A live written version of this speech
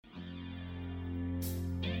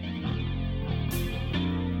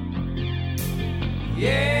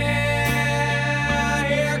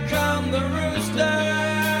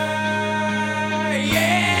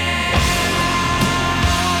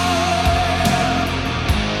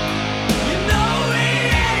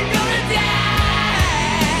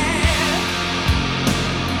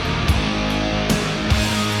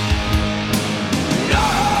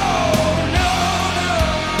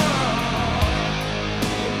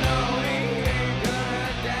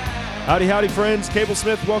Howdy, howdy, friends. Cable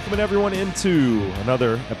Smith welcoming everyone into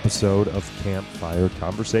another episode of Campfire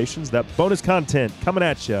Conversations. That bonus content coming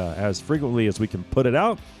at you as frequently as we can put it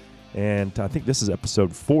out. And I think this is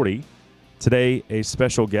episode 40. Today, a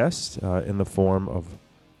special guest in the form of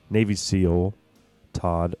Navy SEAL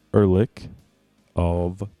Todd Erhlich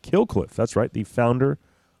of Killcliff. That's right, the founder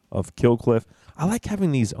of Killcliff. I like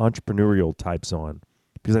having these entrepreneurial types on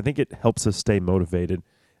because I think it helps us stay motivated.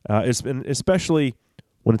 It's been especially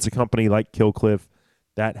when it's a company like Killcliff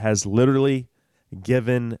that has literally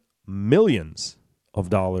given millions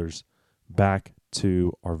of dollars back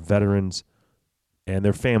to our veterans and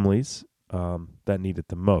their families that need it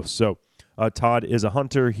the most. So Todd is a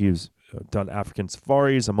hunter. He's done African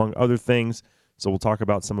safaris, among other things. So we'll talk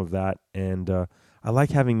about some of that. And I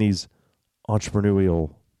like having these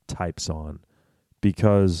entrepreneurial types on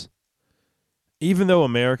because even though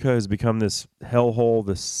America has become this hellhole,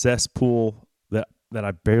 this cesspool that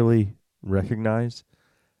I barely recognize,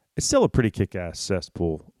 it's still a pretty kick-ass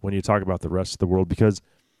cesspool when you talk about the rest of the world because,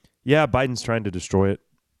 yeah, Biden's trying to destroy it,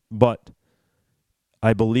 but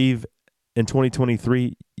I believe in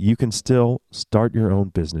 2023, you can still start your own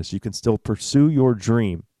business. You can still pursue your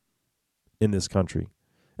dream in this country.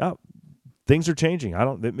 Now, things are changing.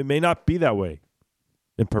 It may not be that way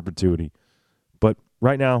in perpetuity, but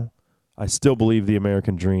right now, I still believe the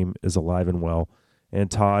American dream is alive and well, and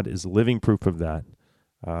Todd is living proof of that.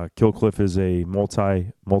 Killcliff is a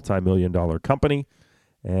multi-million-dollar company,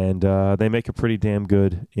 and they make a pretty damn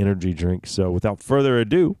good energy drink. So without further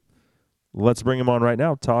ado, let's bring him on right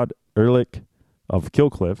now. Todd Erhlich of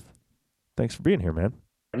Killcliff. Thanks for being here, man.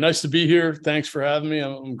 Nice to be here. Thanks for having me.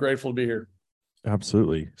 I'm grateful to be here.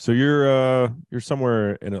 Absolutely. So you're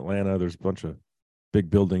somewhere in Atlanta. There's a bunch of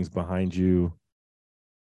big buildings behind you.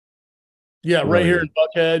 Yeah, right here in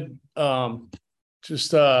Buckhead.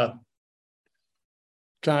 Just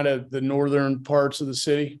kind of the northern parts of the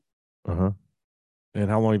city. Uh-huh. And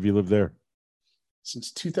how long have you lived there?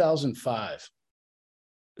 Since 2005.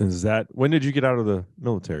 When did you get out of the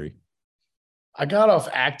military? I got off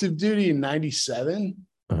active duty in 97.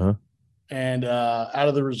 Uh-huh. And out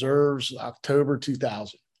of the reserves, October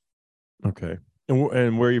 2000. Okay.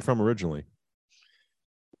 And where are you from originally?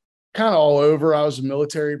 Kind of all over. I was a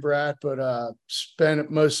military brat, but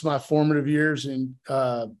spent most of my formative years in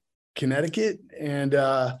Connecticut and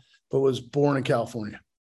but was born in California.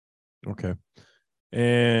 Okay.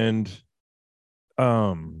 And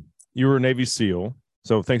you were a Navy SEAL.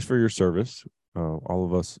 So thanks for your service. All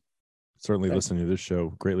of us certainly listening to this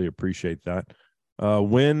show greatly appreciate that.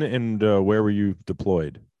 When and where were you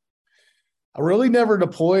deployed? I really never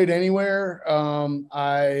deployed anywhere. When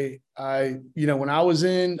I was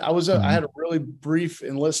I had a really brief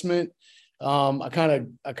enlistment. I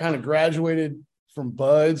kind of graduated from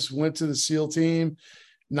BUDS, went to the SEAL team,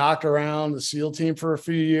 knocked around the SEAL team for a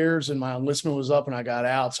few years, and my enlistment was up and I got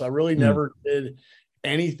out. So I really never did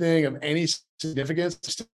anything of any significance.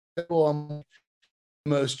 Still, I'm the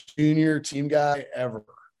most junior team guy ever,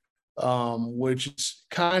 which is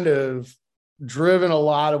kind of driven a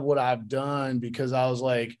lot of what I've done because I was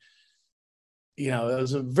like, it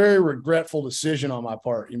was a very regretful decision on my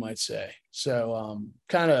part, you might say. So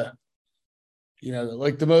kind of,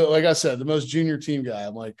 like I said, the most junior team guy.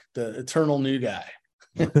 I'm like the eternal new guy.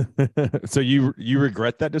 So you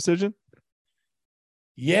regret that decision?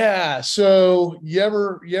 Yeah. So you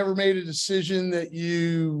ever made a decision that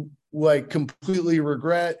you like completely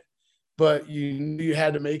regret, but you knew you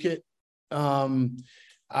had to make it?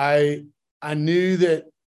 I knew that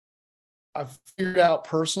I figured out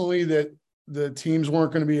personally that the teams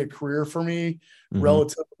weren't going to be a career for me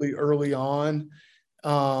relatively early on.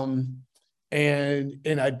 And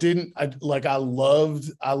I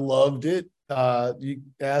loved it. You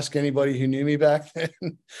ask anybody who knew me back then,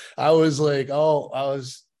 I was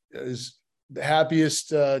the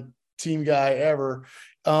happiest team guy ever.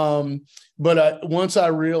 But once I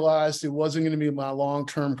realized it wasn't going to be my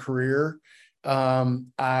long-term career,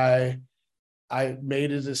 I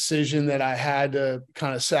made a decision that I had to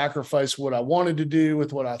kind of sacrifice what I wanted to do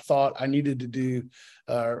with what I thought I needed to do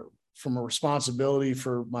from a responsibility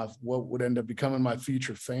for what would end up becoming my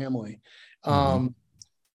future family.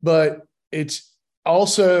 But it's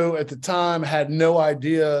also at the time had no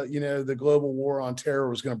idea, the global war on terror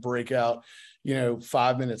was going to break out,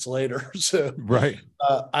 5 minutes later. So right.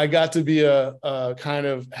 I got to be a kind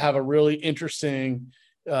of have a really interesting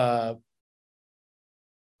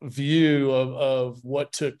view of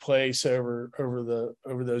what took place over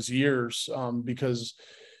those years, because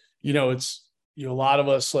it's a lot of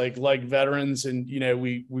us like veterans, and,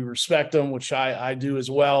 we respect them, which I do as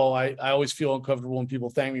well. I always feel uncomfortable when people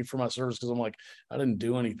thank me for my service, because I'm like, I didn't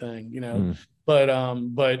do anything, but I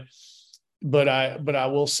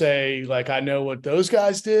will say, like, I know what those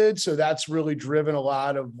guys did. So that's really driven a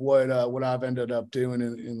lot of what I've ended up doing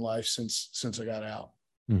in life since I got out.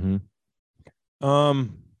 Mm-hmm.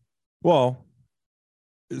 Well,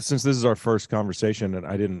 since this is our first conversation and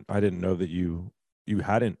I didn't know that you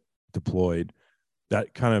hadn't deployed,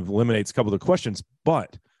 that kind of eliminates a couple of the questions,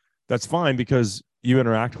 but that's fine because you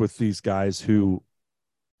interact with these guys who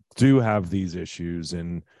do have these issues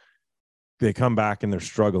and they come back and they're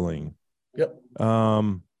struggling. Yep.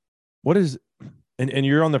 What is, and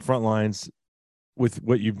you're on the front lines with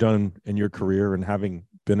what you've done in your career and having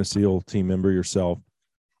been a SEAL team member yourself.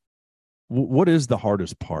 What is the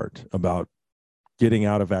hardest part about getting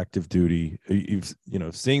out of active duty?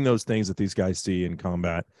 Seeing those things that these guys see in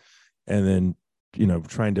combat, and then,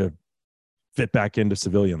 trying to fit back into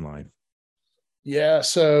civilian life. Yeah.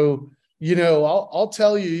 So, I'll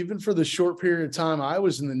tell you, even for the short period of time I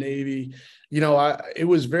was in the Navy, it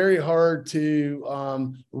was very hard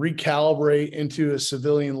to recalibrate into a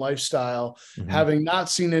civilian lifestyle, having not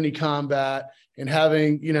seen any combat and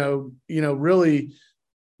having, really,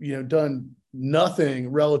 done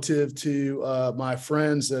nothing relative to my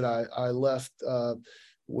friends that I left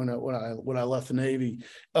when I left the Navy.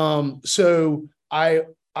 So I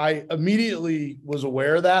immediately was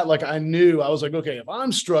aware of that. Like, I was like, okay, if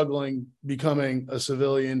I'm struggling becoming a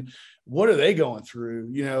civilian, what are they going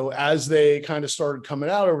through, as they kind of started coming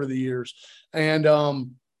out over the years. And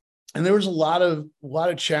there was a lot of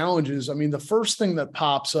challenges. I mean, the first thing that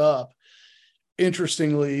pops up,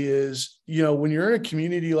 interestingly, is, when you're in a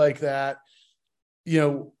community like that,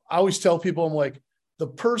 I always tell people, I'm like, the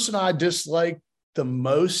person I dislike the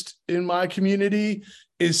most in my community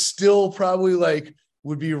is still probably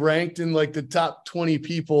would be ranked in the top 20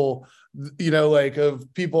 people,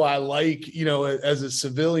 of people I like, as a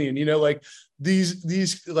civilian, these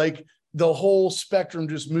the whole spectrum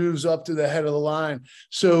just moves up to the head of the line.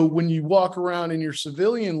 So when you walk around in your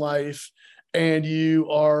civilian life and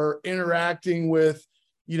you are interacting with,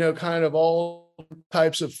 kind of all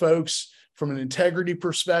types of folks from an integrity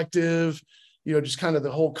perspective, just kind of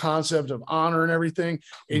the whole concept of honor and everything.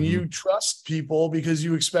 And you trust people because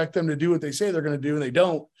you expect them to do what they say they're going to do, and they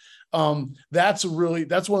don't. That's one of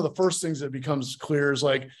the first things that becomes clear, is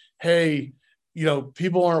like, hey,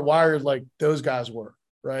 people aren't wired like those guys were,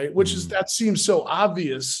 right? That seems so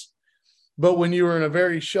obvious, but when you were in a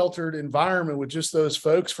very sheltered environment with just those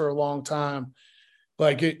folks for a long time,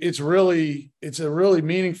 it's a really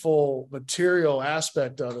meaningful material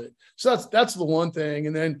aspect of it. So that's the one thing.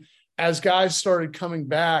 And then as guys started coming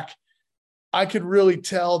back, I could really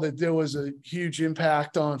tell that there was a huge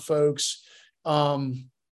impact on folks. In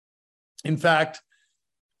fact,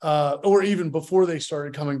 or even before they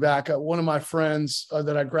started coming back, one of my friends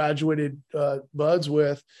that I graduated buds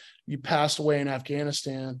with, he passed away in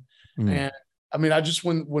Afghanistan. And I mean,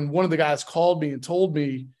 when one of the guys called me and told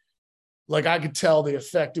me, I could tell the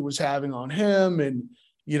effect it was having on him, and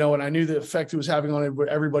and I knew the effect it was having on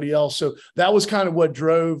everybody else. So that was kind of what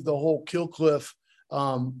drove the whole Killcliff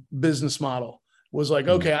business model. Was like,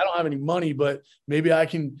 okay, I don't have any money, but maybe I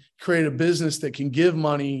can create a business that can give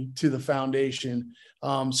money to the foundation.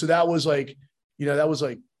 So that was that was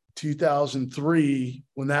 2003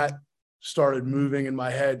 when that started moving in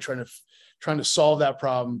my head, trying to solve that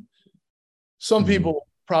problem. Some people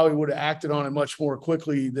probably would have acted on it much more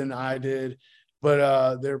quickly than I did,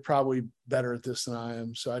 but they're probably better at this than I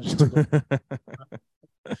am. So I just took it.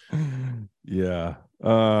 Yeah.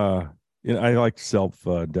 I like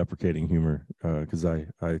self-deprecating humor because I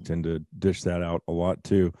tend to dish that out a lot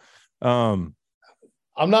too. I'm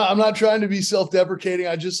not trying to be self-deprecating.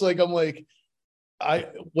 I just sometimes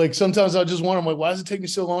I just wonder, why does it take me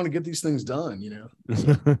so long to get these things done?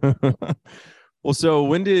 Well, so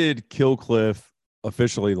when did Killcliff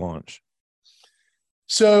officially launch?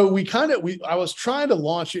 So I was trying to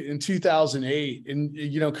launch it in 2008,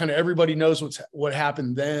 and kind of everybody knows what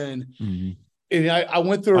happened then. And I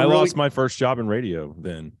went through. I lost my first job in radio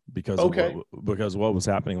then because of what was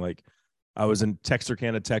happening. I was in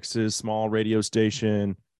Texarkana, Texas, small radio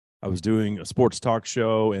station. I was doing a sports talk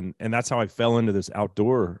show, and that's how I fell into this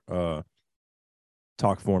outdoor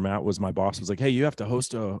talk format. Was my boss was like, hey, you have to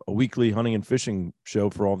host a weekly hunting and fishing show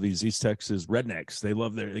for all these East Texas rednecks. They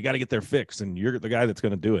got to get their fix, and you're the guy that's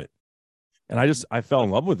going to do it. And I fell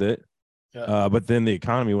in love with it. Yeah. But then the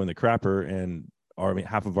economy went the crapper, and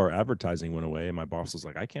half of our advertising went away, and my boss was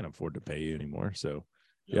like, I can't afford to pay you anymore. So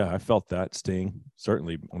yeah, I felt that sting,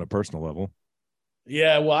 certainly on a personal level.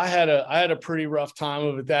 Yeah, well, I had a pretty rough time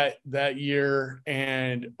of it that year,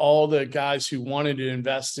 and all the guys who wanted to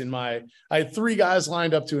invest in I had 3 guys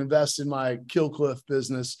lined up to invest in my Kill Cliff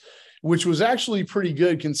business, which was actually pretty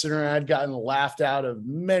good considering I had gotten laughed out of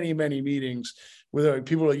many, many meetings where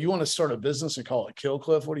people were like, "You want to start a business and call it Kill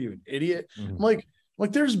Cliff? What are you, an idiot?" Mm-hmm. I'm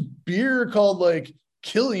like, there's beer called like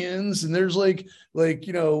Killian's, and there's like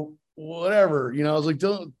whatever, I was like,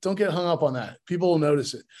 don't get hung up on that. People will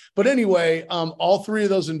notice it. But anyway, all 3 of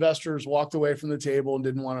those investors walked away from the table and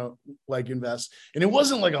didn't want to like invest. And it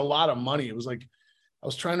wasn't like a lot of money. It was like, I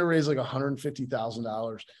was trying to raise like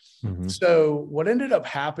 $150,000. Mm-hmm. So what ended up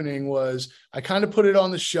happening was I kind of put it on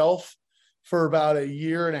the shelf for about a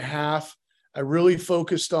year and a half. I really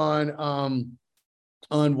focused on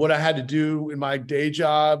what I had to do in my day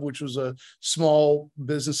job, which was a small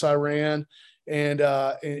business I ran, and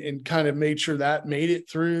kind of made sure that made it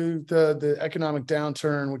through the economic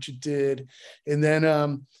downturn, which it did. And then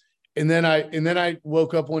I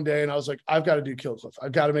woke up one day and I was like, I've got to do Kill Cliff.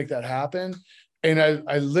 I've got to make that happen. And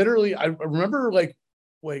I literally, I remember like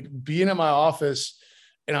being in my office,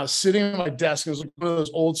 and I was sitting at my desk. It was like one of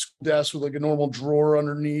those old school desks with like a normal drawer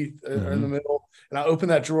underneath in the middle. And I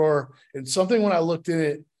opened that drawer, and something when I looked in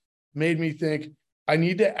it made me think, I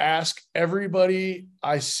need to ask everybody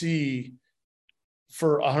I see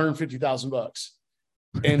for $150,000.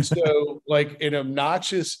 And so like an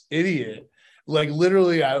obnoxious idiot, like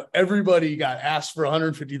literally everybody got asked for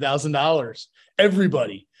 $150,000.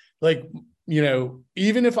 Everybody, like,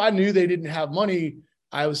 even if I knew they didn't have money,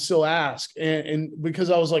 I was still asked. And because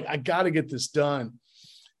I was like, I got to get this done.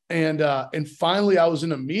 And finally I was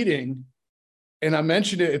in a meeting, and I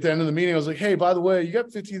mentioned it at the end of the meeting. I was like, hey, by the way, you got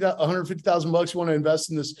 $150,000 you want to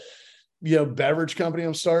invest in this, beverage company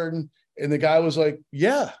I'm starting? And the guy was like,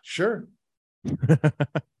 yeah, sure.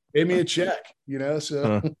 Gave me a check,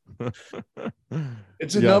 so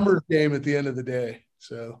it's a numbers game at the end of the day.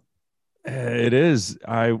 So it is.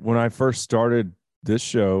 When I first started this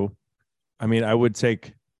show, I mean, I would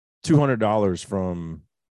take $200 from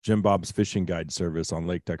Jim Bob's fishing guide service on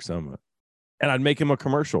Lake Texoma, and I'd make him a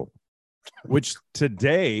commercial, which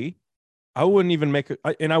today I wouldn't even make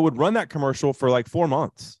and I would run that commercial for like 4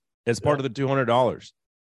 months as part of the $200.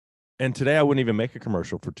 And today I wouldn't even make a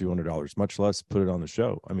commercial for $200, much less put it on the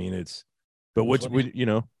show. I mean, but what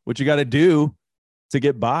you got to do to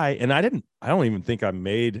get by. And I don't even think I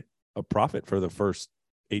made a profit for the first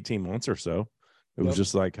 18 months or so. It was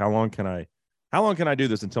just like, how long can I do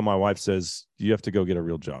this until my wife says, you have to go get a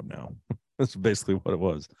real job now? That's basically what it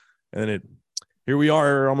was. And then here we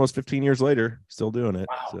are almost 15 years later, still doing it.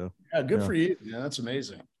 Wow. So yeah, good for you. Yeah, that's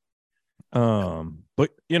amazing. But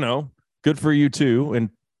good for you too. And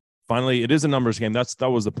finally, it is a numbers game. That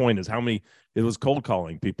was the point, is how many, it was cold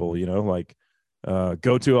calling people,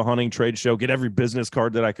 go to a hunting trade show, get every business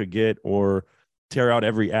card that I could get, or tear out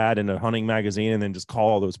every ad in a hunting magazine, and then just call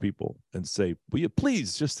all those people and say, will you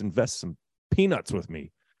please just invest some peanuts with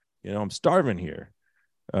me? I'm starving here.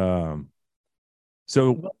 So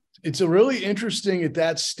it's a really interesting at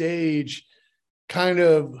that stage, kind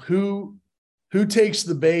of who takes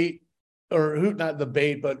the bait, or who, not the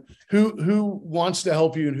bait, but who wants to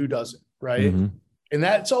help you and who doesn't. Right. Mm-hmm. And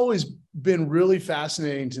that's always been really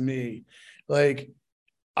fascinating to me. Like,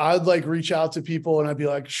 I'd like reach out to people and I'd be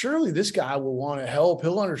like, surely this guy will want to help.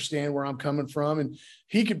 He'll understand where I'm coming from, and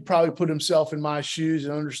he could probably put himself in my shoes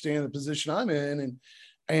and understand the position I'm in.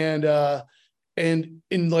 And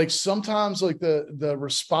like, sometimes like the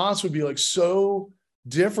response would be like so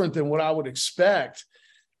different than what I would expect.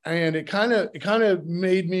 And it kind of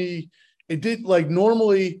made me, it did, like,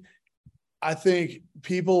 normally I think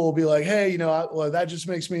people will be like, hey, well, that just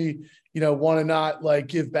makes me, want to not like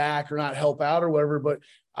give back or not help out or whatever. But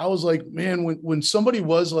I was like, man, when somebody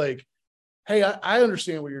was like, hey, I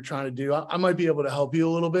understand what you're trying to do, I might be able to help you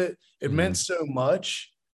a little bit. It meant so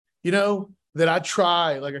much, that I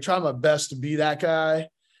try my best to be that guy.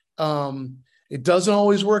 It doesn't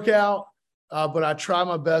always work out, but I try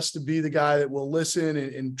my best to be the guy that will listen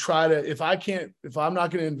and try to, if I'm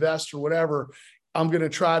not going to invest or whatever, I'm going to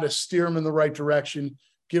try to steer them in the right direction,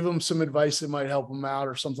 give them some advice that might help them out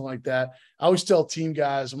or something like that. I always tell team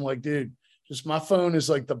guys, I'm like, dude, just my phone is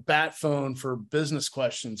like the bat phone for business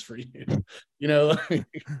questions for you,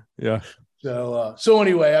 Yeah. So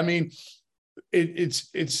anyway, I mean,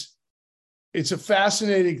 it's a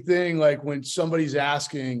fascinating thing. Like, when somebody's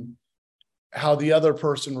asking how the other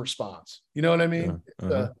person responds, you know what I mean?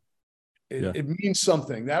 Yeah. It means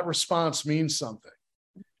something. That response means something.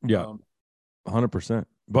 Yeah. 100%.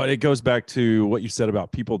 But it goes back to what you said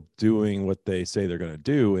about people doing what they say they're going to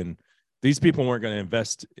do. And these people weren't going to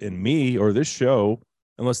invest in me or this show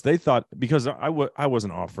unless they thought, because I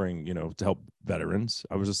wasn't offering, to help veterans.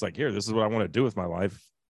 I was just like, here, this is what I want to do with my life.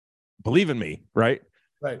 Believe in me. Right.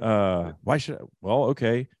 Right. Why should I? Well,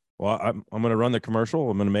 okay. Well, I'm going to run the commercial.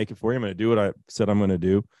 I'm going to make it for you. I'm going to do what I said I'm going to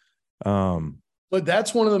do. But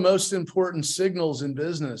that's one of the most important signals in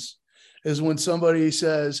business is when somebody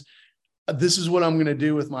says, this is what I'm going to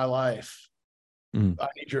do with my life. I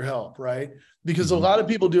need your help. Right. Because a lot of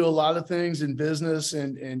people do a lot of things in business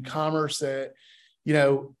and commerce that,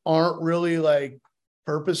 aren't really like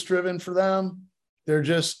purpose driven for them. They're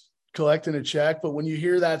just collecting a check. But when you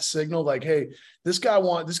hear that signal, like, hey, this guy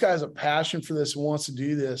has a passion for this and wants to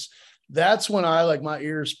do this. That's when my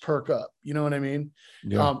ears perk up. You know what I mean?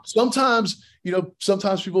 Yeah. Sometimes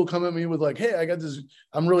people come at me with like, hey,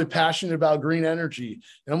 I'm really passionate about green energy.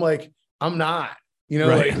 And I'm like, I'm not.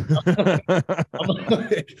 Right. I'm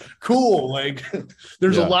like, cool. Like,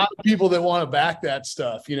 there's a lot of people that want to back that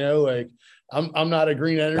stuff. I'm not a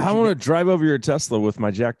green energy. I want to drive over your Tesla with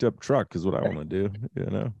my jacked up truck is what I want to do.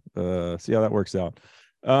 See how that works out.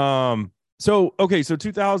 So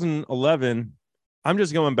 2011, I'm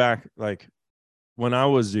just going back, like when I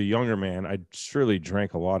was a younger man, I surely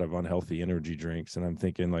drank a lot of unhealthy energy drinks, and I'm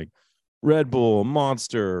thinking like Red Bull,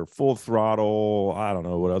 Monster, Full Throttle. I don't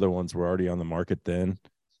know what other ones were already on the market then,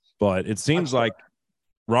 but it seems like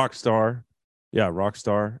Rockstar. Yeah,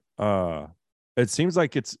 Rockstar. It seems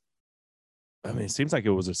like it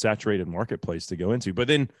was a saturated marketplace to go into. But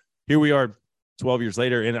then here we are 12 years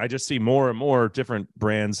later, and I just see more and more different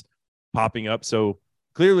brands popping up. So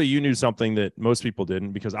clearly you knew something that most people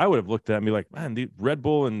didn't, because I would have looked at it and be like, man, the Red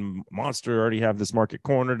Bull and Monster already have this market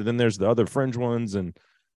cornered. And then there's the other fringe ones. And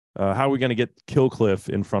how are we going to get Killcliff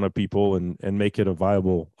in front of people and make it a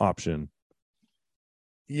viable option?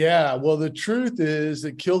 Yeah, well, the truth is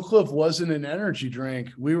that Killcliff wasn't an energy drink.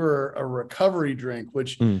 We were a recovery drink,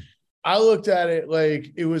 which I looked at it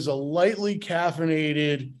like it was a lightly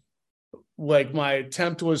caffeinated, like my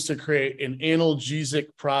attempt was to create an analgesic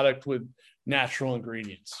product with natural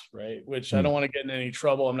ingredients, right? Which I don't want to get in any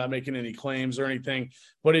trouble. I'm not making any claims or anything,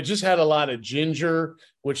 but it just had a lot of ginger,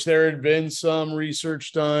 which there had been some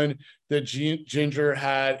research done that ginger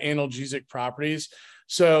had analgesic properties.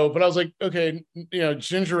 So, but I was like, okay,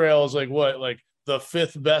 ginger ale is like what, like the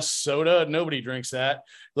 5th best soda. Nobody drinks that.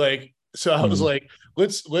 Like, so I was like,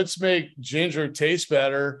 let's make ginger taste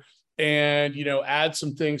better and, add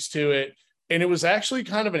some things to it. And it was actually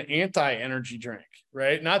kind of an anti-energy drink,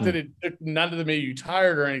 right? Not that it made you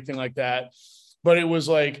tired or anything like that, but it was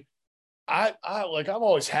like, I've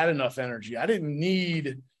always had enough energy. I didn't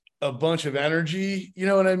need a bunch of energy. You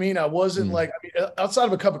know what I mean? I wasn't outside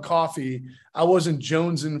of a cup of coffee, I wasn't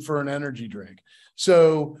jonesing for an energy drink.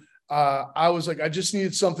 So I was like, I just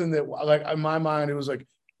needed something that, like, in my mind, it was like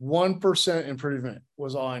 1% improvement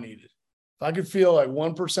was all I needed. If I could feel like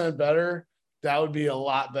 1% better, that would be a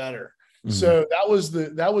lot better. So that was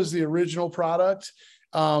the original product.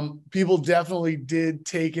 People definitely did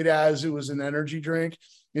take it as it was an energy drink.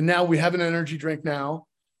 And now we have an energy drink now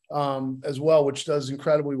as well, which does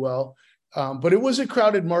incredibly well. But it was a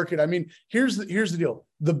crowded market. I mean, here's the deal.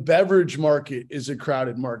 The beverage market is a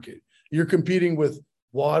crowded market. You're competing with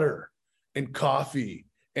water and coffee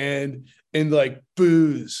and like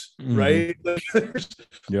booze, right?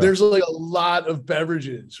 There's like a lot of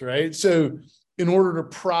beverages, right? So in order to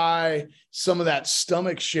pry some of that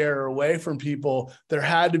stomach share away from people, there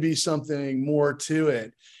had to be something more to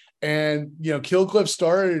it. And, Killcliff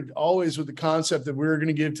started always with the concept that we were going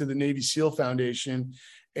to give to the Navy SEAL Foundation.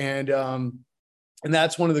 And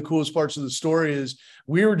that's one of the coolest parts of the story is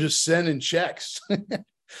we were just sending checks.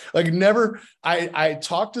 Like I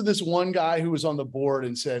talked to this one guy who was on the board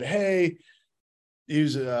and said, hey,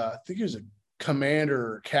 I think he was a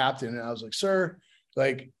commander or captain. And I was like, sir,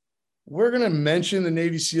 like, we're going to mention the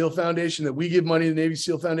Navy SEAL Foundation, that we give money to the Navy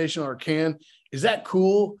SEAL Foundation on our can. Is that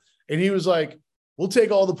cool? And he was like, we'll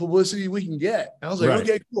take all the publicity we can get. And I was like,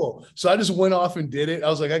 okay, cool. So I just went off and did it. I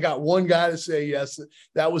was like, I got one guy to say yes,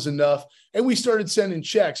 that was enough. And we started sending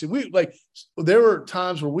checks. And there were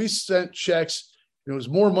times where we sent checks. It was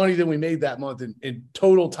more money than we made that month in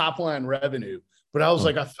total top line revenue. But I was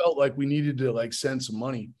like, I felt like we needed to like send some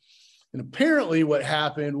money. And apparently what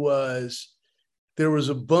happened was there was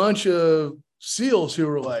a bunch of SEALs who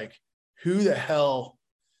were like, who the hell,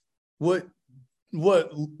 what,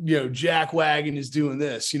 Jack Wagon is doing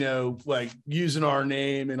this, like using our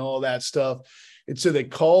name and all that stuff. And so they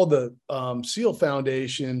called the SEAL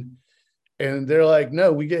Foundation and they're like,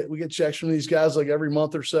 no, we get checks from these guys like every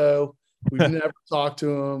month or so. We've never talked to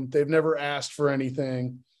them. They've never asked for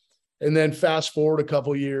anything. And then fast forward a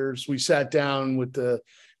couple of years, we sat down with the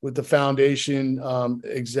with the foundation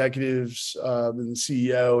executives and the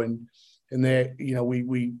CEO, and they, you know,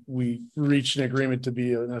 we reached an agreement to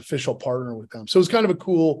be an official partner with them. So it's kind of a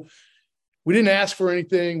cool. We didn't ask for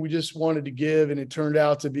anything. We just wanted to give, and it turned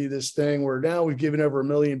out to be this thing where now we've given over $1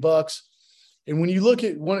 million. And when you look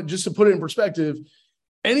at one, just to put it in perspective,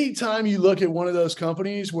 anytime you look at one of those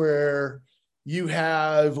companies where you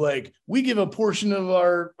have like, we give a portion of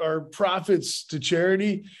our profits to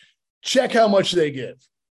charity, check how much they give.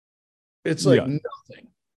 It's like nothing,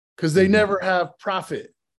 because they never have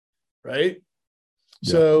profit, right?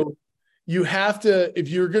 Yeah. So you have to, if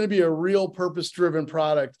you're going to be a real purpose-driven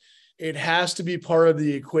product, it has to be part of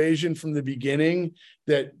the equation from the beginning,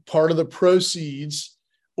 that part of the proceeds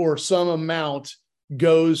or some amount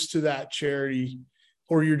goes to that charity,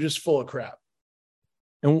 or you're just full of crap.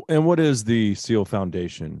 And what is the SEAL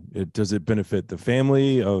Foundation? Does it benefit the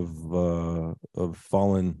family of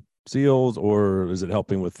fallen SEALs, or is it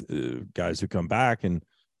helping with guys who come back and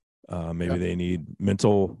maybe they need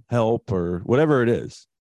mental help or whatever it is?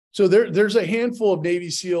 So there's a handful of Navy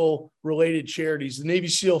SEAL related charities. The Navy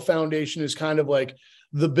SEAL Foundation is kind of like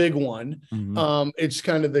the big one. Mm-hmm. It's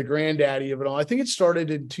kind of the granddaddy of it all. I think it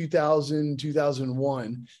started in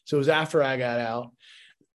 2001. So it was after I got out.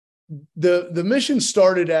 The mission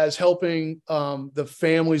started as helping the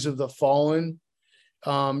families of the fallen,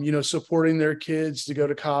 supporting their kids to go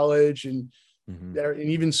to college and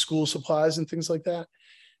even school supplies and things like that.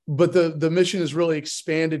 But the mission has really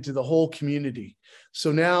expanded to the whole community.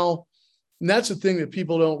 So now, and that's the thing that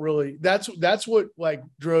people don't really, that's what like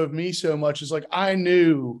drove me so much, is like, I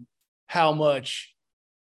knew how much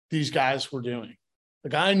these guys were doing.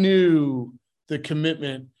 Like, I knew the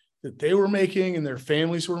commitment that they were making and their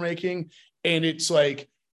families were making. And it's like,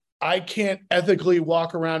 I can't ethically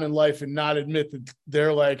walk around in life and not admit that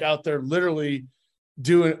they're like out there literally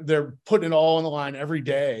they're putting it all on the line every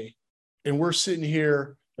day. And we're sitting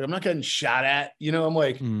here, but I'm not getting shot at, I'm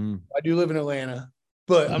like, I do live in Atlanta,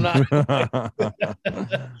 but I'm not,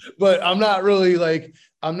 but I'm not really like,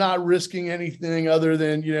 I'm not risking anything other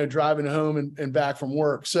than, driving home and back from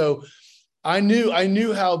work. So I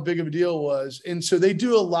knew how big of a deal it was. And so they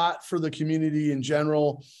do a lot for the community in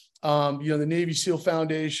general. The Navy SEAL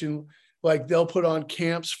Foundation, like they'll put on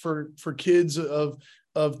camps for kids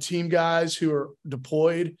of team guys who are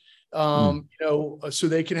deployed, so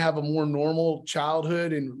they can have a more normal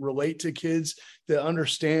childhood and relate to kids that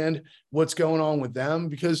understand what's going on with them.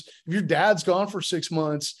 Because if your dad's gone for 6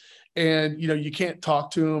 months and, you can't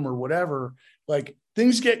talk to him or whatever, like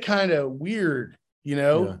things get kind of weird,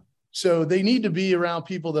 Yeah. So they need to be around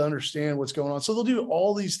people to understand what's going on. So they'll do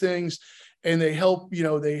all these things, and they help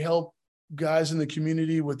guys in the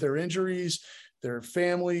community with their injuries, their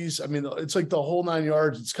families. I mean, it's like the whole 9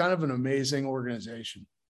 yards. It's kind of an amazing organization.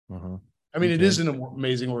 Uh-huh. I mean, It is an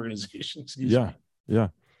amazing organization. Excuse me. Yeah.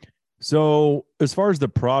 So as far as the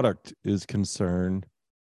product is concerned,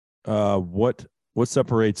 what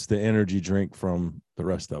separates the energy drink from the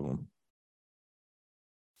rest of them?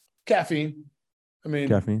 Caffeine.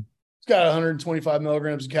 Caffeine. It's got 125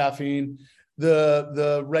 milligrams of caffeine.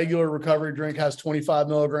 The regular recovery drink has 25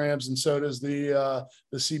 milligrams, and so does the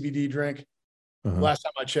CBD drink. Uh-huh. Last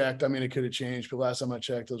time I checked, it could have changed, but last time I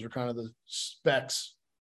checked, those were kind of the specs.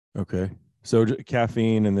 Okay. So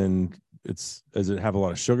caffeine, and then does it have a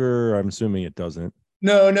lot of sugar? I'm assuming it doesn't.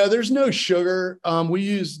 No, there's no sugar. We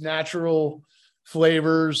use natural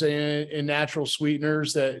flavors and natural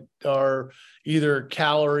sweeteners that are either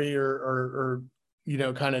calorie or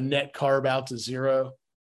kind of net carb out to zero.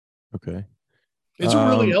 Okay. It's a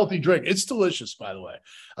really healthy drink. It's delicious, by the way.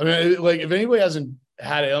 If anybody hasn't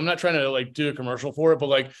had it, I'm not trying to do a commercial for it,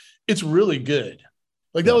 but it's really good.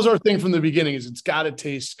 That was our thing from the beginning, is it's got to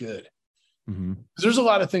taste good. Mm-hmm. There's a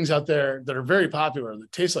lot of things out there that are very popular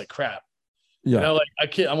that taste like crap. Yeah.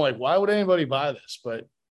 I'm like, why would anybody buy this? But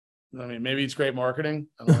maybe it's great marketing.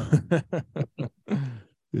 I don't know.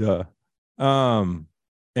 Yeah.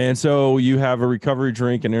 And so you have a recovery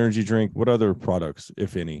drink, an energy drink. What other products,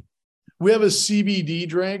 if any? We have a CBD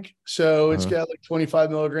drink. So it's got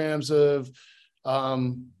 25 milligrams of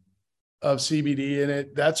CBD in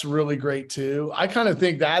it. That's really great too. I kind of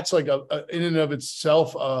think that's like a in and of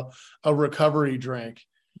itself, a recovery drink,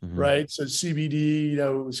 right? So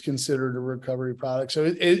CBD, is considered a recovery product. So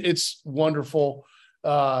it's wonderful.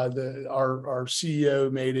 Our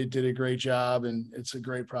CEO did a great job, and it's a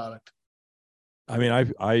great product.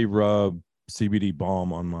 I rub CBD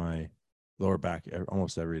balm on my lower back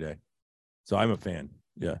almost every day. So I'm a fan.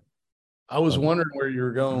 Yeah. I was wondering where you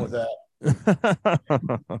were going with that.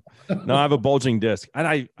 No, I have a bulging disc, and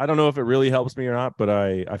I don't know if it really helps me or not, but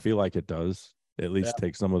I feel like it does. At least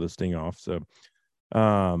take some of the sting off. So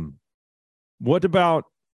Um, what about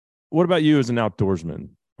you as an outdoorsman?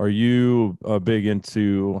 Are you big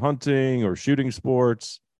into hunting or shooting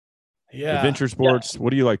sports, Yeah. adventure sports? What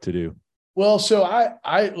do you like to do? Well, so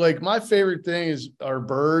I like my favorite thing are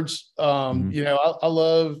birds. Mhm. I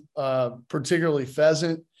love particularly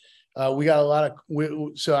pheasant. We got a lot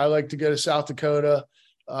so I like to go to South Dakota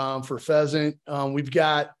for pheasant. We've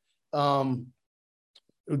got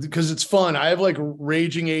because it's fun. I have like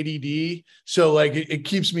raging ADD, so like it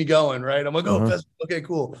keeps me going. Right, I'm like, oh, Uh-huh. pheasant, okay,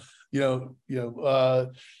 cool.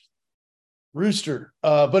 Rooster.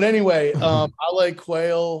 But anyway, I like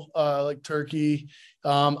quail, I like turkey.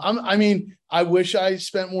 I wish I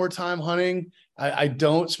spent more time hunting. I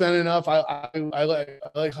don't spend enough. I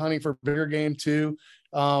like hunting for bigger game too.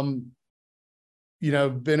 Um,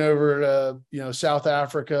 been over to South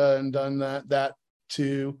Africa and done that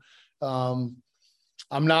too. Um,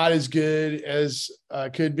 I'm not as good as I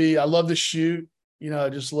could be. I love to shoot. I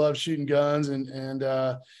just love shooting guns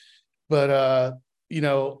but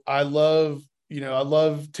I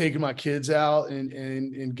love taking my kids out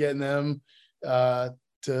and getting them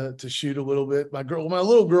to shoot a little bit. My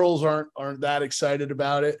little girls aren't that excited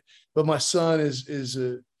about it, but my son is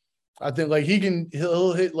I think like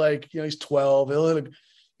he'll hit like, he's 12. He'll hit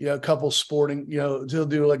a couple sporting, he'll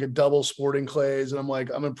do like a double sporting clays. And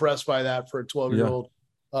I'm impressed by that for a 12-year-old.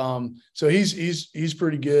 So he's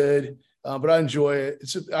pretty good. But I enjoy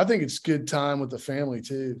it. I think it's good time with the family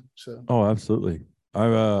too. So. Oh, absolutely.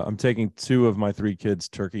 I'm taking 2 of my 3 kids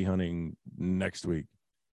turkey hunting next week.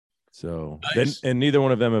 So then, Nice. and neither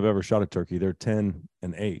one of them have ever shot a turkey. They're 10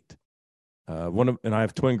 and 8. And I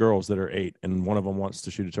have twin girls that are 8, and one of them wants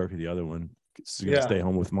to shoot a turkey. The other one is going to stay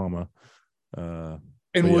home with mama.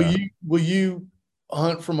 And will you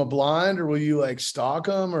hunt from a blind, or will you like stalk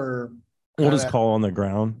them, or we'll kind just of? call on the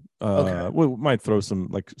ground. Okay. We might throw some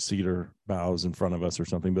like cedar boughs in front of us or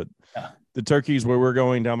something, but Yeah. the turkeys where we're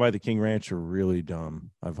going down by the King Ranch are really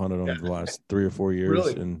dumb. I've hunted them the last 3 or 4 years,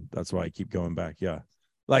 Really? and that's why I keep going back. Yeah.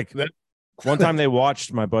 Like That, one time they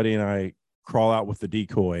watched my buddy and I crawl out with the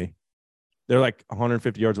decoy. They're like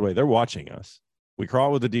 150 yards away. They're watching us. We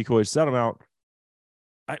crawl with the decoys, set them out.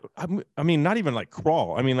 I mean, not even like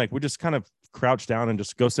crawl. I mean, like we just kind of crouch down and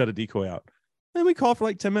just go set a decoy out. And we call for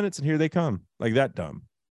like 10 minutes and here they come. Like that dumb.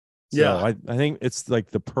 So yeah. I think it's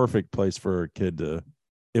like the perfect place for a kid to,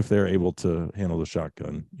 if they're able to handle the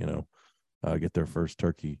shotgun, get their first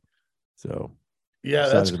turkey. So Yeah.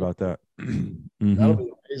 That's excited cool. about that. That'll Mm-hmm.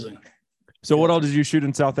 be amazing. So Yeah. what all did you shoot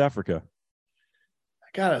in South Africa? I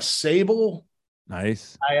got a sable,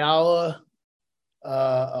 Nice. Ayala,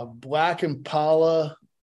 a black Impala,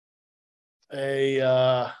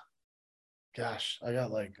 gosh, I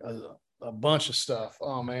got like a bunch of stuff.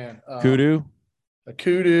 Oh man. Kudu. A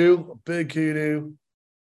kudu, a big kudu,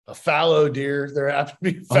 a fallow deer. There happened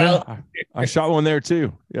to be Oh yeah. fallow. I shot one there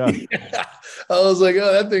too. Yeah. Yeah. I was like,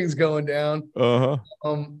 oh, that thing's going down. Uh-huh.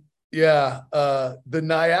 Yeah. The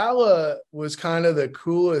Nyala was kind of the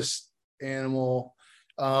coolest animal.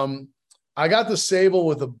 I got the sable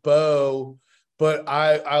with a bow, but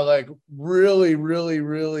I like really, really,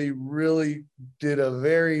 really, really did a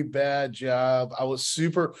very bad job. I was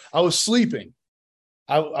sleeping.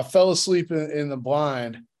 I fell asleep in the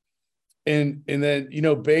blind, and then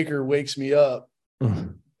Baker wakes me up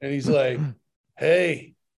and he's like,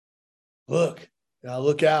 "Hey, look, now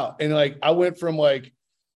look out!" And like I went from like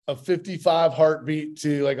a 55 heartbeat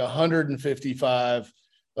to like 155,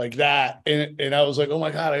 like that, and I was like, "Oh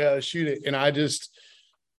my god, I gotta shoot it!" And I just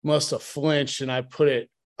must have flinched, and I put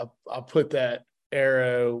that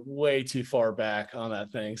arrow way too far back on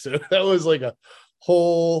that thing, so that was like a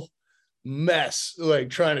whole mess,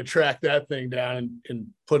 like trying to track that thing down and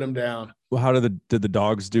put him down. Well, how did the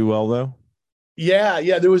dogs do well though?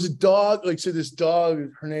 Yeah. There was a dog, like, so this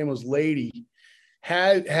dog, her name was Lady,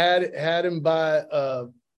 had him by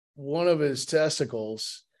one of his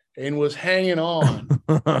testicles and was hanging on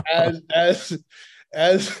as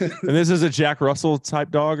And this is a Jack Russell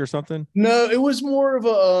type dog or something? no, it was more of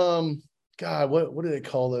a God, what do they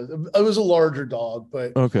call it? It was a larger dog,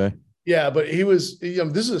 but Okay. yeah, but he was, this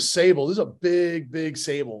is a sable. This is a big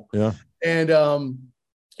sable. Yeah. And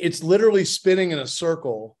it's literally spinning in a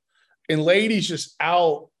circle, and Lady's just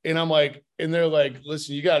out. And I'm like, and they're like,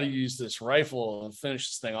 listen, you got to use this rifle and finish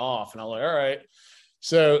this thing off. And I'm like, all right.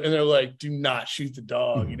 So, and they're like, do not shoot the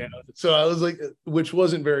dog, So I was like, which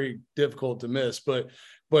wasn't very difficult to miss, but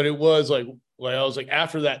it was like I was like,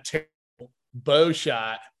 after that bow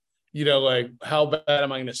shot, like how bad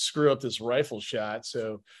am I going to screw up this rifle shot?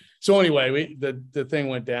 So anyway, the thing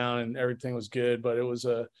went down and everything was good, but it was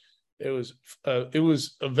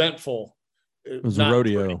eventful. It was a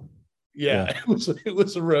rodeo. Yeah. It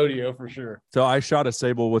was a rodeo for sure. So I shot a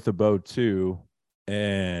sable with a bow too,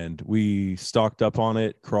 and we stalked up on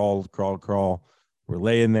it, crawl. We're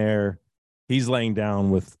laying there. He's laying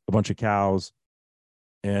down with a bunch of cows.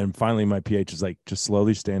 And finally my PH is like, just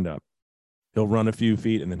slowly stand up. He'll run a few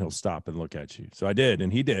feet and then he'll stop and look at you. So I did,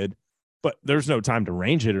 and he did, but there's no time to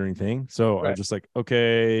range it or anything. So I was just like,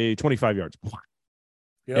 okay, 25 yards.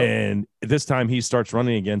 Yep. And this time he starts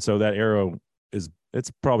running again. So that arrow it's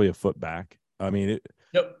probably a foot back. I mean,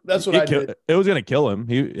 that's what I did. It was going to kill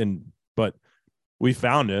him. But we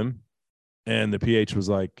found him, and the PH was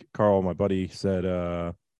like, Carl, my buddy,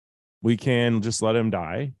 said, we can just let him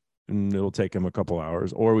die and it'll take him a couple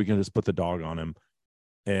hours, or we can just put the dog on him.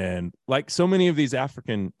 And like so many of these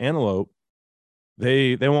African antelope,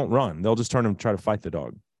 they won't run. They'll just turn and try to fight the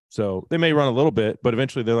dog. So they may run a little bit, but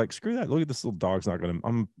eventually they're like, screw that. Look at this little dog's not going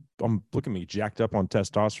to, I'm look at me jacked up on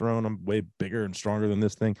testosterone. I'm way bigger and stronger than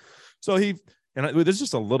this thing. So there's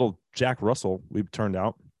just a little Jack Russell we've turned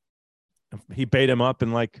out. He bait him up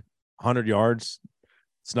in like 100 yards,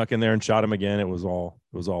 snuck in there and shot him again. It was all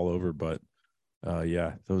over. But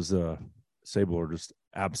yeah, those sable are just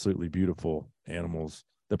absolutely beautiful animals.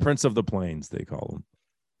 The Prince of the Plains, they call them.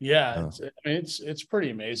 Yeah, it's pretty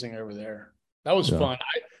amazing over there. That was fun.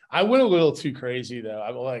 I went a little too crazy though.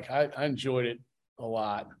 I enjoyed it a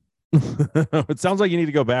lot. It sounds like you need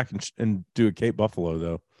to go back and do a Cape Buffalo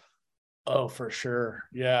though. Oh, for sure.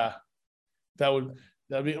 Yeah, that'd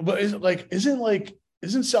be. But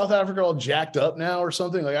isn't South Africa all jacked up now or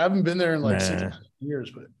something? Like I haven't been there in like 6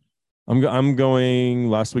 years, but I'm going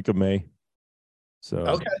last week of May. So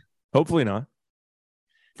okay, hopefully not.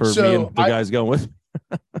 For me and the guys going with.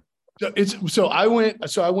 So I went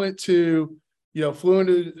to, flew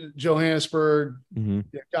into Johannesburg,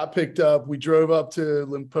 got picked up. We drove up to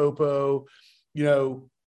Limpopo, we're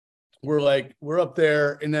up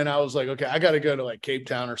there. And then I was like, okay, I got to go to like Cape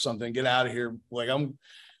Town or something, get out of here. Like I'm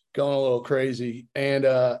going a little crazy. And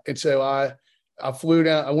so I flew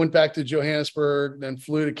down, I went back to Johannesburg, then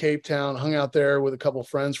flew to Cape Town, hung out there with a couple of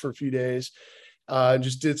friends for a few days.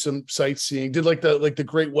 Just did some sightseeing, did like the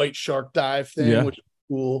great white shark dive thing, which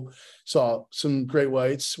cool. Saw some great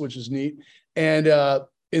whites, which is neat. And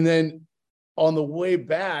then on the way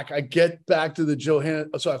back, I get back to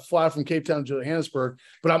so I fly from Cape Town to Johannesburg,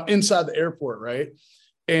 but I'm inside the airport, right?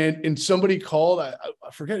 And somebody called, I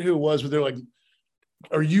forget who it was, but they're like,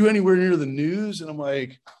 are you anywhere near the news? And I'm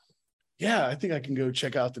like, yeah, I think I can go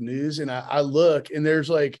check out the news. And I look, and there's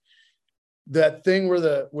like that thing where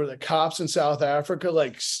the cops in South Africa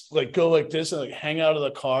like go like this and like hang out of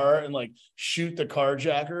the car and like shoot the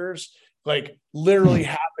carjackers, like literally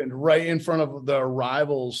happened right in front of the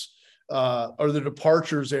arrivals or the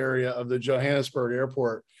departures area of the Johannesburg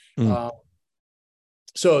airport.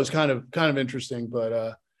 So it's kind of interesting,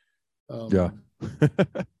 but yeah,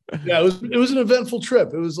 it was an eventful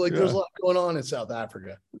trip. It was like there's a lot going on in South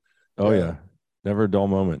Africa. Oh yeah, never a dull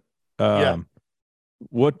moment.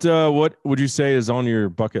 What would you say is on your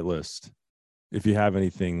bucket list, if you have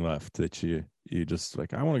anything left that you just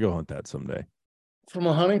like, I want to go hunt that someday? From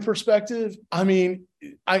a hunting perspective, I mean,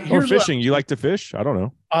 or fishing. You like to fish? I don't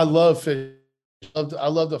know. I love fish. I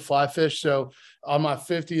love to fly fish. So on my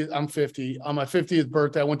 50th, I'm 50. On my 50th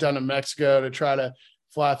birthday, I went down to Mexico to try to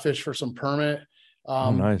fly fish for some permit.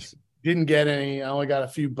 Nice. Didn't get any. I only got a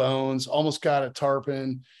few bones. Almost got a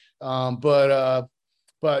tarpon. But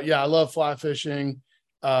yeah, I love fly fishing.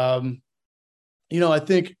 I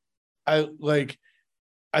think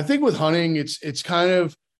with hunting, it's kind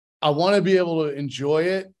of, I want to be able to enjoy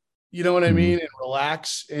it, you know what I mean? And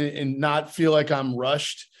relax and not feel like I'm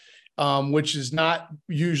rushed, which has not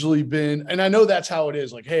usually been, and I know that's how it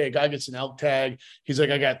is. Like, hey, a guy gets an elk tag. He's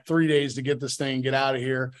like, I got 3 days to get this thing and get out of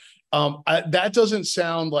here. That doesn't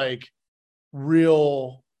sound like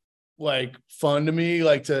real, like fun to me,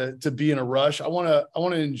 like to be in a rush. I want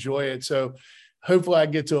to enjoy it. So hopefully I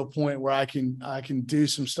get to a point where I can do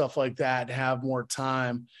some stuff like that and have more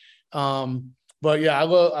time. But yeah, I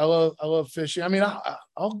love fishing. I mean, I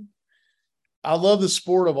love the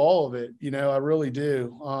sport of all of it. I really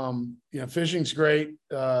do. Fishing's great.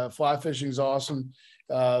 Fly fishing's awesome.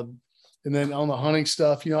 And then on the hunting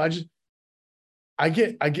stuff, I'm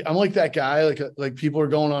like that guy, like people are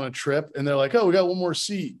going on a trip and they're like, oh, we got one more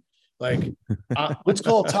seat. Like, let's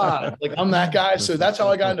call Todd. Like, I'm that guy. So that's how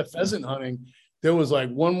I got into pheasant hunting. There was like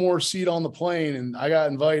one more seat on the plane and I got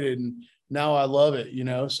invited and now I love it,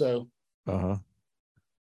 so.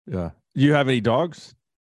 Yeah. You have any dogs?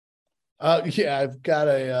 Yeah, I've got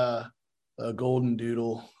a golden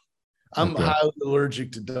doodle. I'm highly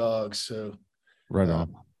allergic to dogs. So right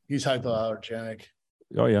on. He's hypoallergenic.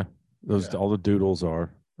 Oh yeah. All the doodles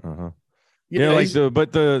are. Yeah, like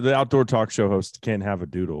the outdoor talk show host can't have a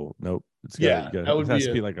doodle. Nope. That would it has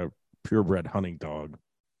to be like a purebred hunting dog.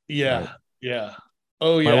 Yeah. Right? Yeah.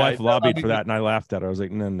 Oh My yeah. wife lobbied for that and I laughed at her. I was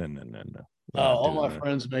like, no. All my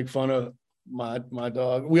friends make fun of my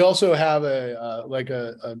dog. We also have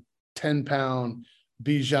a 10-pound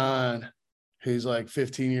Bichon who's like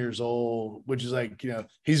 15 years old, which is like,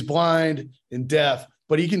 he's blind and deaf,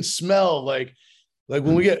 but he can smell like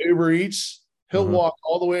when we get Uber Eats, he'll walk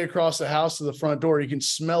all the way across the house to the front door. He can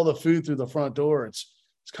smell the food through the front door. It's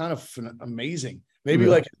kind of amazing. Maybe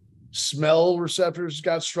like smell receptors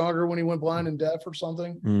got stronger when he went blind and deaf or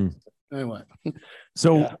something. Anyway.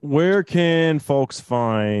 So where can folks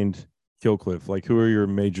find Killcliff? Like, who are your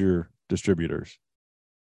major distributors?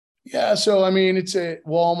 Yeah. So, I mean, it's at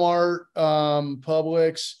Walmart,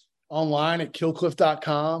 Publix, online at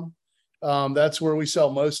killcliff.com. That's where we sell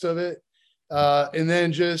most of it. And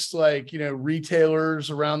then just like, retailers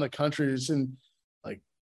around the country. It's in like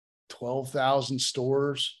 12,000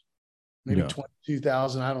 stores, maybe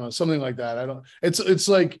 22,000. I don't know, something like that. It's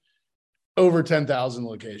like over 10,000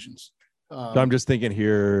 locations. So I'm just thinking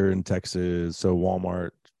here in Texas. So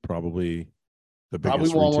Walmart, probably the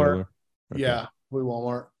biggest retailer. Okay. Yeah, probably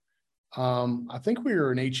Walmart. I think we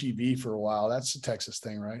were in HEB for a while. That's a Texas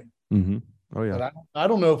thing, right? Mm-hmm. Oh yeah. But I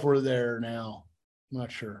don't know if we're there now. I'm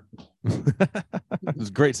not sure. It's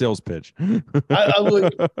a great sales pitch. I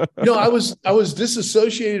was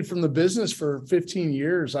disassociated from the business for 15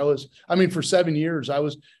 years. For 7 years. I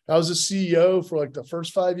was a CEO for like the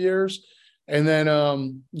first 5 years. And then,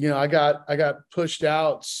 I got pushed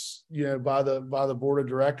out, by the board of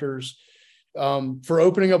directors, for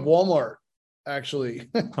opening up Walmart, actually.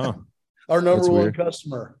 Our number one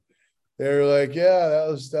customer. They're like, yeah, that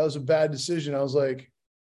was a bad decision. I was like,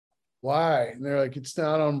 why? And they're like, it's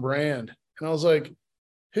not on brand. And I was like,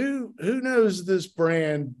 who knows this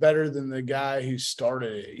brand better than the guy who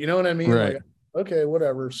started it? You know what I mean? Right. Like, okay,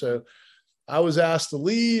 whatever. So I was asked to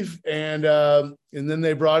leave, and then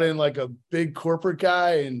they brought in like a big corporate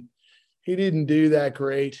guy, and he didn't do that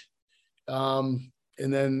great. And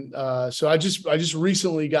then so I just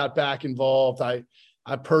recently got back involved. I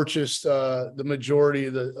purchased the majority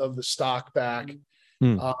of the stock back,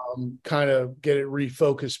 kind of get it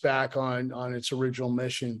refocused back on its original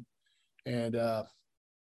mission, and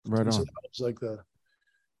right on. So that was like the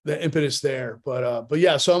impetus there. But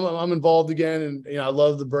yeah, so I'm involved again, and I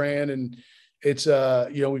love the brand, and it's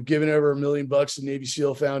we've given over $1 million to Navy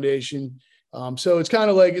SEAL Foundation. So it's kind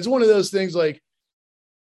of like, it's one of those things like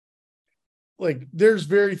there's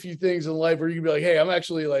very few things in life where you can be like, hey, I'm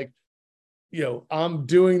actually like, I'm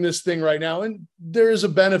doing this thing right now, and there is a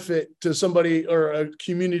benefit to somebody or a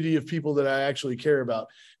community of people that I actually care about,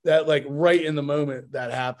 that like right in the moment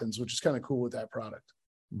that happens, which is kind of cool with that product.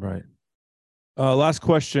 Right. Last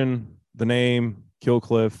question, the name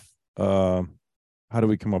Killcliff. How do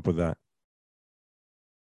we come up with that?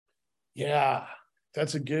 Yeah,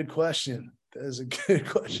 that's a good question. That is a good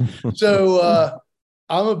question. So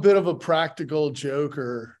I'm a bit of a practical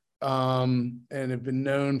joker, and have been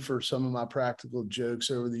known for some of my practical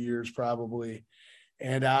jokes over the years, probably.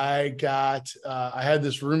 And I had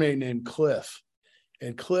this roommate named Cliff,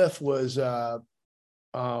 and Cliff was,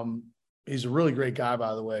 he's a really great guy,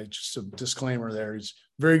 by the way, just a disclaimer there. He's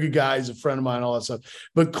a very good guy. He's a friend of mine, all that stuff.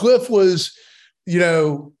 But Cliff was, he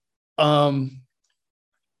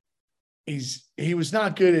was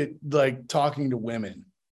not good at like talking to women.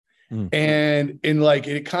 And like,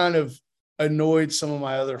 it kind of annoyed some of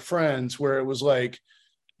my other friends, where it was like,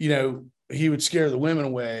 he would scare the women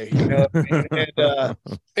away,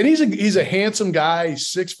 and he's a handsome guy. He's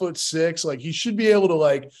 6'6". Like, he should be able to,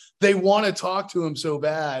 like, they want to talk to him so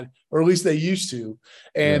bad, or at least they used to.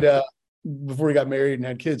 And before he got married and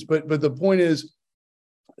had kids. But the point is,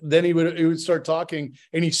 then he would start talking,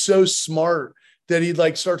 and he's so smart that he'd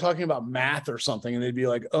like start talking about math or something, and they'd be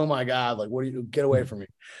like, oh my God, like, what do you, get away from me?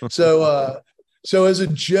 So as a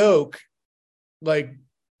joke, like,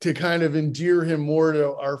 to kind of endear him more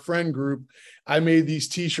to our friend group, I made these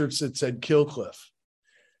t-shirts that said Killcliff,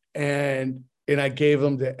 and I gave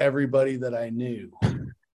them to everybody that I knew.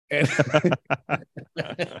 And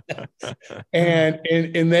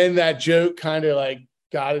then that joke kind of like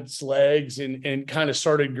got its legs and kind of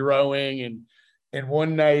started growing. And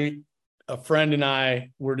one night, a friend and I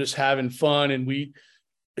were just having fun, and we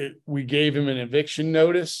gave him an eviction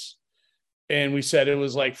notice, and we said it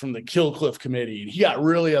was like from the Killcliff committee, and he got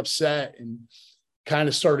really upset and kind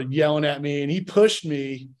of started yelling at me, and he pushed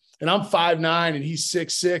me, and I'm 5'9" and he's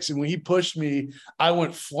 6'6". And when he pushed me, I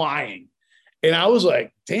went flying, and I was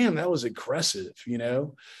like, damn, that was aggressive.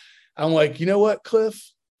 I'm like, you know what,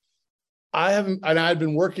 Cliff, I haven't, and I'd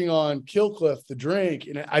been working on Killcliff, the drink,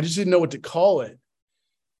 and I just didn't know what to call it.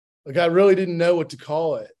 Like, I really didn't know what to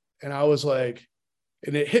call it. And I was like,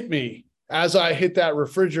 and it hit me as I hit that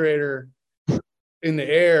refrigerator in the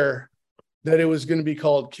air that it was going to be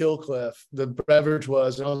called Killcliff. The beverage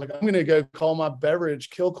was, and I was like, I'm going to go call my beverage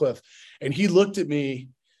Killcliff. And he looked at me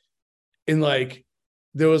and like,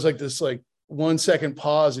 there was like this like 1 second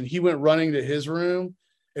pause, and he went running to his room.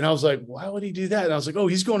 And I was like, why would he do that? And I was like, oh,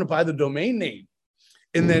 he's going to buy the domain name.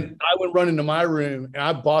 And then I went running to my room and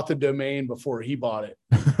I bought the domain before he bought it.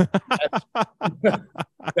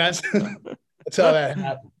 That's how that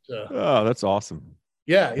happened. So, Oh, that's awesome.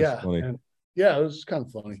 yeah. That's Yeah, it was kind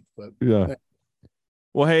of funny, but yeah.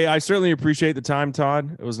 Well, hey, I certainly appreciate the time,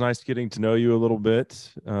 Todd. It was nice getting to know you a little bit.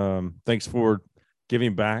 Thanks for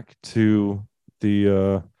giving back to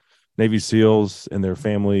the Navy SEALs and their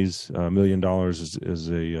families. $1 million is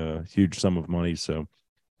a huge sum of money. So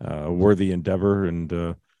a worthy endeavor, and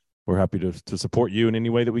we're happy to support you in any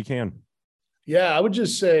way that we can. yeah, I would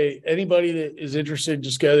just say anybody that is interested,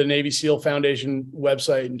 just go to the Navy SEAL Foundation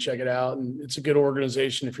website and check it out. And it's a good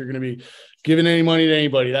organization. If you're going to be giving any money to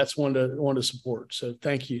anybody, that's one to support. So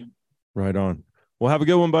thank you. Right on. Well, have a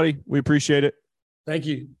good one, buddy. We appreciate it. Thank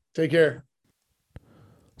you. Take care.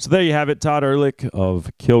 So there you have it, Todd Erhlich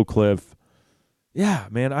of Killcliff. Yeah,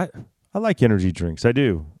 man, I like energy drinks. I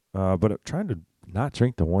do. But I'm trying to not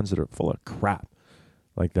drink the ones that are full of crap,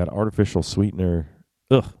 like that artificial sweetener.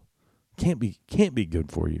 Ugh. Can't be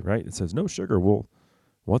good for you, right? It says no sugar. Well,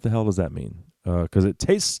 what the hell does that mean? Because it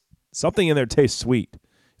tastes, something in there tastes sweet,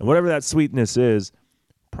 and whatever that sweetness is,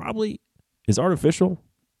 probably is artificial,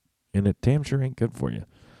 and it damn sure ain't good for you.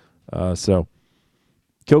 So,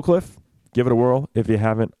 Killcliff, give it a whirl if you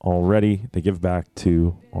haven't already. They give back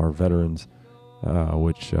to our veterans,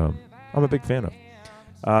 which I'm a big fan of.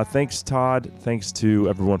 Thanks, Todd. Thanks to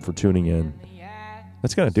everyone for tuning in.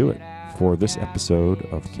 That's gonna do it for this episode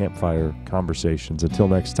of Campfire Conversations. Until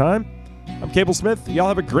next time, I'm Cable Smith. Y'all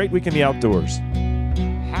have a great week in the outdoors.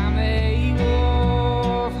 I'm a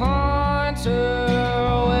wolf hunter.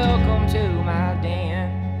 Welcome to my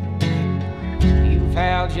den. You've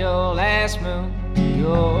had your last move.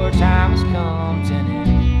 Your time has come to an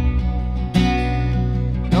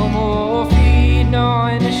end. No more feeding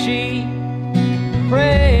on the sheep.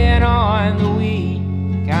 Pray